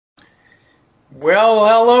Well,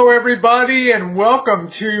 hello everybody, and welcome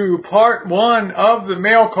to part one of the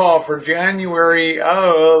mail call for January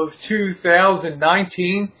of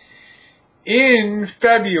 2019 in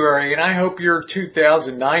February. And I hope your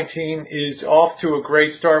 2019 is off to a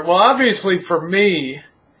great start. Well, obviously for me,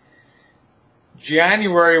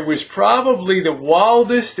 January was probably the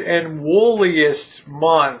wildest and wooliest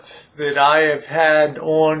month that I have had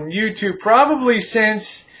on YouTube, probably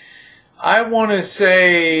since I want to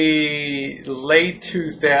say late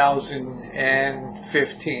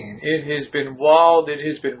 2015. It has been wild. It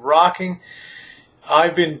has been rocking.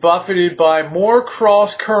 I've been buffeted by more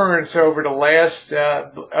cross currents over the last,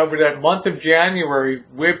 over that month of January,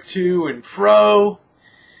 whip to and fro.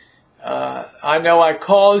 I know I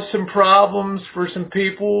caused some problems for some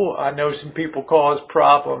people. I know some people caused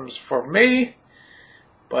problems for me.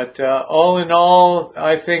 But all in all,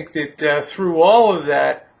 I think that through all of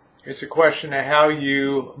that, it's a question of how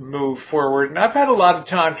you move forward. And I've had a lot of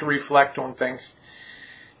time to reflect on things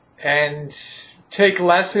and take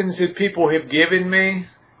lessons that people have given me,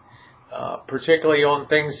 particularly on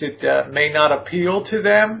things that may not appeal to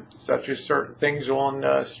them, such as certain things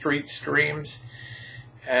on street streams.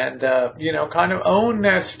 And, kind of own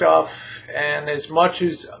that stuff. And as much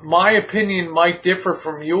as my opinion might differ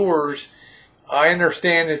from yours, I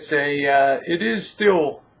understand it is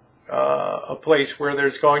still a place where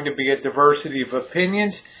there's going to be a diversity of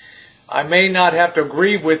opinions. I may not have to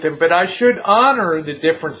agree with them, but I should honor the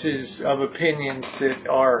differences of opinions that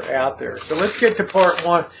are out there. So let's get to part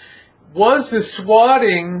one. Was the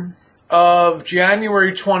swatting of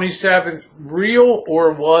January 27th real,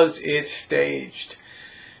 or was it staged?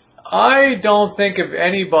 I can't think of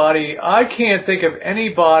anybody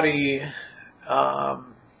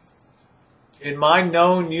in my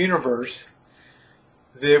known universe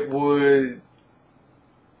that would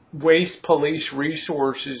waste police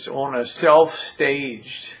resources on a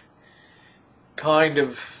self-staged kind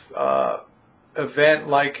of event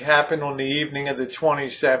like happened on the evening of the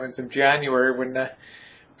 27th of January when the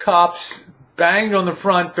cops banged on the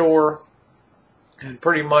front door and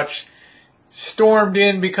pretty much stormed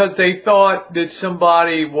in because they thought that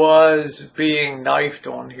somebody was being knifed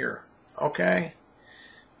on here. Okay?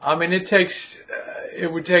 I mean, it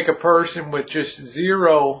would take a person with just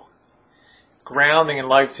zero grounding in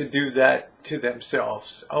life to do that to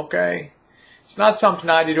themselves. Okay? It's not something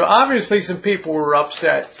I do. Obviously, some people were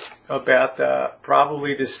upset about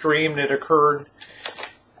probably the stream that occurred,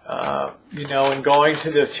 and going to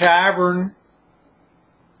the tavern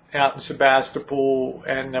out in Sebastopol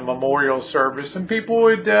and the memorial service. And people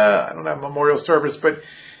would, I don't have a memorial service, but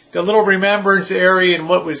the little remembrance area and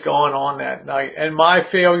what was going on that night, and my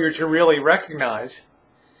failure to really recognize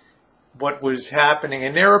what was happening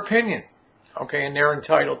in their opinion. Okay, and they're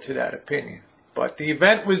entitled to that opinion. But the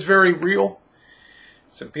event was very real.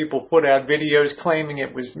 Some people put out videos claiming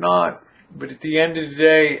it was not. But at the end of the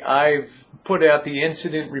day, I've put out the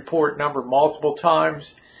incident report number multiple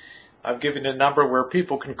times. I've given a number where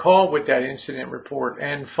people can call with that incident report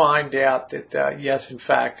and find out that, yes, in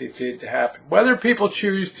fact, it did happen. Whether people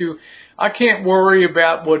choose to, I can't worry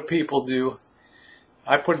about what people do.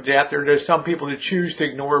 I put it out there. There's some people that choose to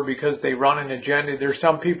ignore because they run an agenda. There's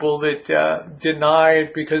some people that deny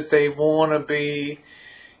it because they want to be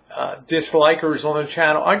dislikers on the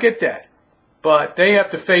channel. I get that. But they have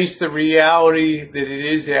to face the reality that it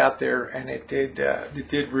is out there, and it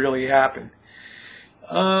did really happen.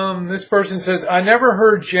 This person says, I never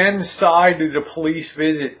heard Jen's side of the police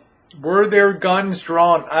visit. Were there guns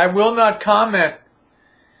drawn? I will not comment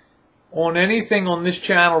on anything on this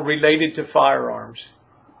channel related to firearms.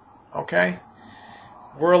 Okay?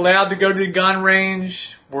 We're allowed to go to the gun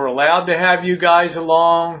range. We're allowed to have you guys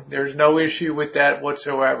along. There's no issue with that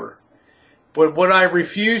whatsoever. But what I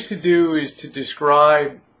refuse to do is to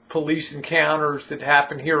describe police encounters that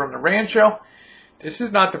happen here on the Rancho. This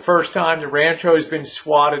is not the first time the Rancho has been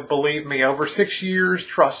swatted, believe me, over 6 years,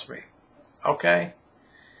 trust me, okay?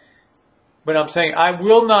 But I'm saying I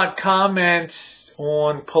will not comment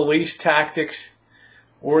on police tactics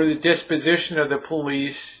or the disposition of the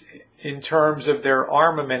police in terms of their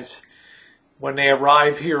armaments when they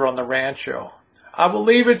arrive here on the Rancho. I will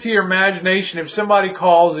leave it to your imagination. If somebody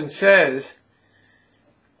calls and says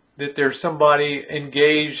that there's somebody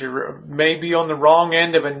engaged or maybe on the wrong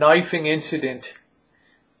end of a knifing incident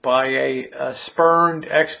by a spurned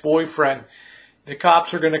ex-boyfriend, the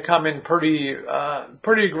cops are going to come in pretty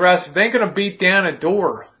aggressive. They ain't going to beat down a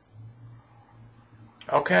door.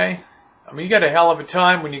 Okay? I mean, you got a hell of a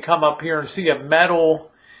time when you come up here and see a metal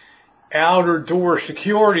outer door,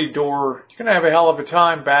 security door. You're going to have a hell of a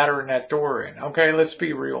time battering that door in. Okay? Let's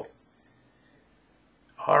be real.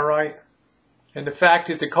 All right? And the fact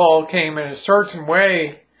that the call came in a certain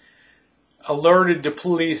way alerted the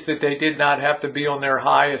police that they did not have to be on their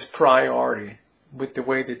highest priority with the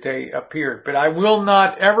way that they appeared. But I will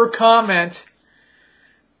not ever comment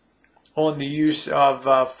on the use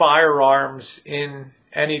of firearms in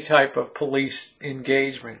any type of police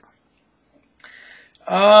engagement.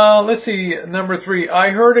 Let's see, number 3. I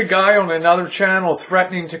heard a guy on another channel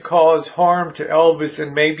threatening to cause harm to Elvis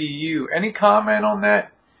and maybe you. Any comment on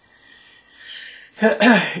that?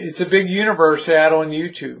 It's a big universe out on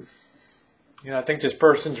YouTube. You know, I think this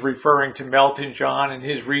person's referring to Melton John and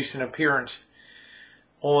his recent appearance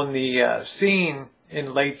on the scene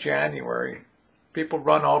in late January. People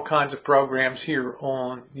run all kinds of programs here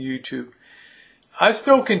on YouTube. I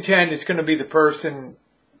still contend it's going to be the person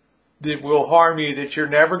that will harm you that you're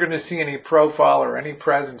never going to see any profile or any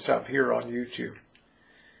presence of here on YouTube.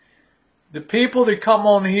 The people that come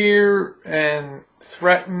on here and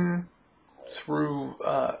threaten through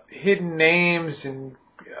hidden names, and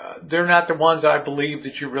they're not the ones I believe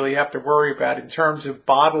that you really have to worry about in terms of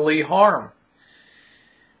bodily harm.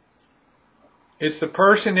 It's the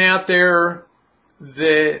person out there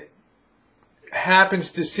that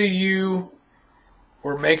happens to see you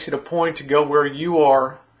or makes it a point to go where you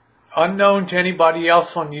are, unknown to anybody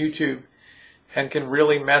else on YouTube, and can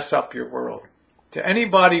really mess up your world. To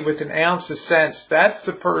anybody with an ounce of sense, that's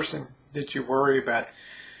the person that you worry about.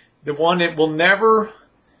 The one that will never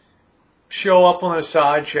show up on a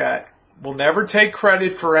side chat, will never take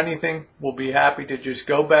credit for anything, will be happy to just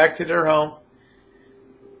go back to their home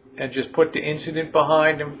and just put the incident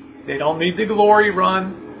behind them. They don't need the glory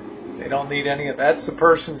run. They don't need any of that. That's the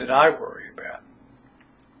person that I worry about.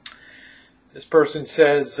 This person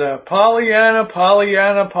says, Pollyanna,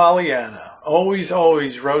 Pollyanna, Pollyanna. Always,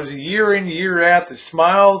 always, Rosie. Year in, year out. The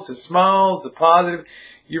smiles, the positive.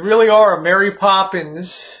 You really are a Mary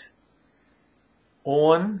Poppins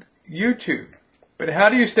on YouTube. But how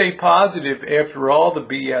do you stay positive after all the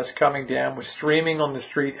BS coming down with streaming on the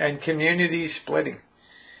street and community splitting?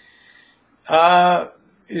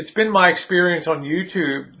 It's been my experience on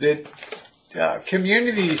YouTube that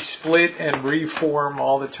communities split and reform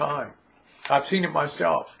all the time. I've seen it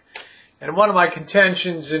myself. And one of my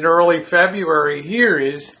contentions in early February here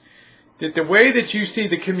is that the way that you see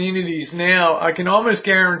the communities now, I can almost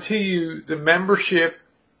guarantee you the membership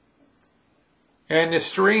and the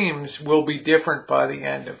streams will be different by the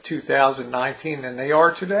end of 2019 than they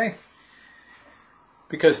are today.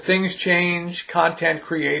 Because things change, content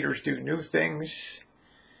creators do new things.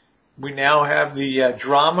 We now have the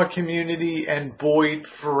drama community and Boyd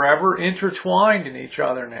forever intertwined in each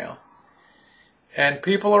other now. And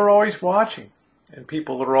people are always watching. And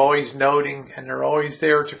people are always noting. And they're always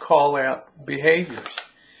there to call out behaviors.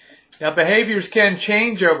 Now, behaviors can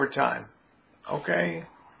change over time. Okay?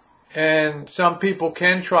 And some people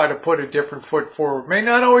can try to put a different foot forward. May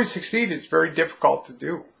not always succeed. It's very difficult to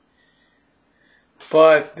do.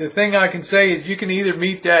 But the thing I can say is you can either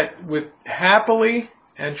meet that with happily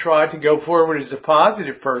and try to go forward as a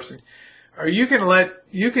positive person, or you can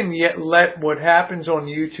let what happens on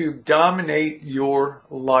YouTube dominate your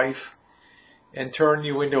life and turn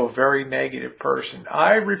you into a very negative person.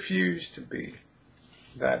 I refuse to be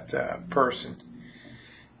that person.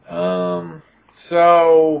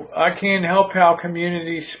 So I can't help how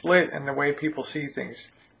communities split and the way people see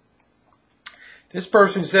things. This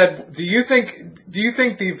person said, do you think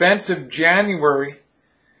the events of January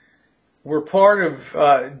were part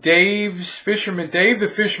of Dave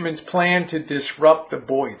the Fisherman's plan to disrupt the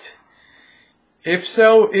Boyd? If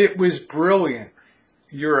so, it was brilliant.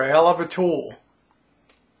 You're a hell of a tool.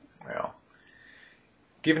 Well,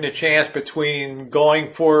 given a chance between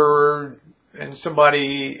going forward and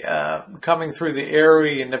somebody coming through the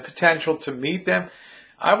area and the potential to meet them,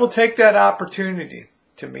 I will take that opportunity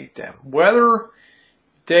to meet them. Whether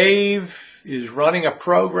Dave is running a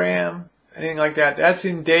program, anything like that, that's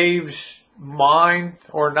in Dave's mind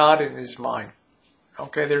or not in his mind.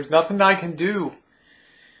 Okay, there's nothing I can do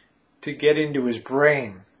to get into his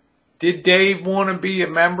brain. Did Dave want to be a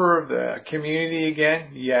member of the community again?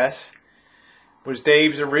 Yes. Was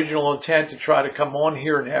Dave's original intent to try to come on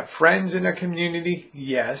here and have friends in a community?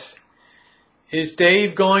 Yes. Is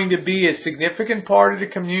Dave going to be a significant part of the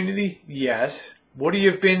community? Yes. Would he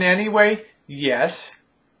have been anyway? Yes.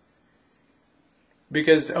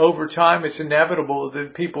 Because over time it's inevitable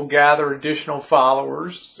that people gather additional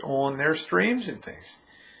followers on their streams and things.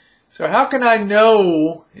 So how can I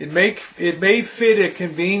know? It may fit a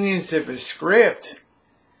convenience of a script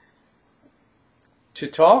to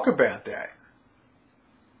talk about that.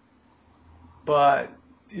 But,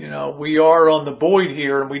 you know, we are on the Boyd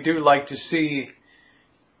here, and we do like to see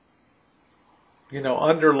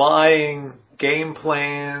underlying game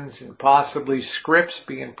plans and possibly scripts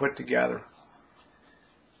being put together.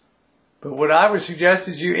 But what I would suggest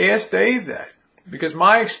is you ask Dave that, because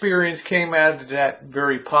my experience came out of that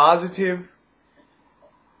very positive.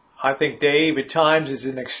 I think Dave at times is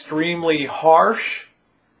an extremely harsh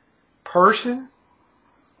person.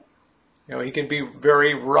 He can be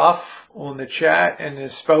very rough on the chat and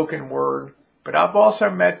his spoken word, but I've also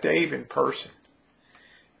met Dave in person.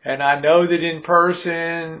 And I know that in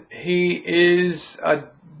person, he is a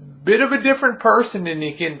bit of a different person than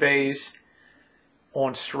he conveys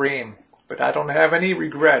on stream. But I don't have any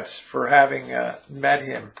regrets for having met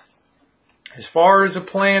him. As far as a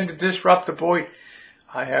plan to disrupt the boy,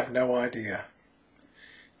 I have no idea.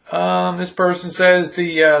 This person says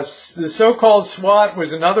the so-called SWAT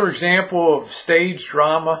was another example of stage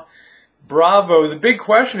drama. Bravo. The big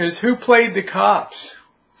question is, who played the cops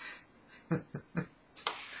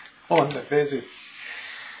on the visit?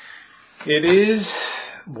 It is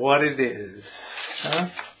what it is. Huh?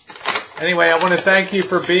 Anyway, I want to thank you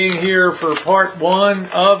for being here for part 1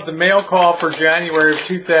 of the mail call for January of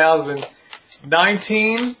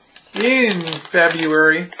 2019 in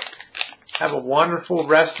February. Have a wonderful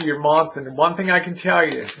rest of your month. And one thing I can tell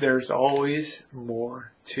you, there's always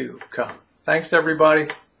more to come. Thanks, everybody.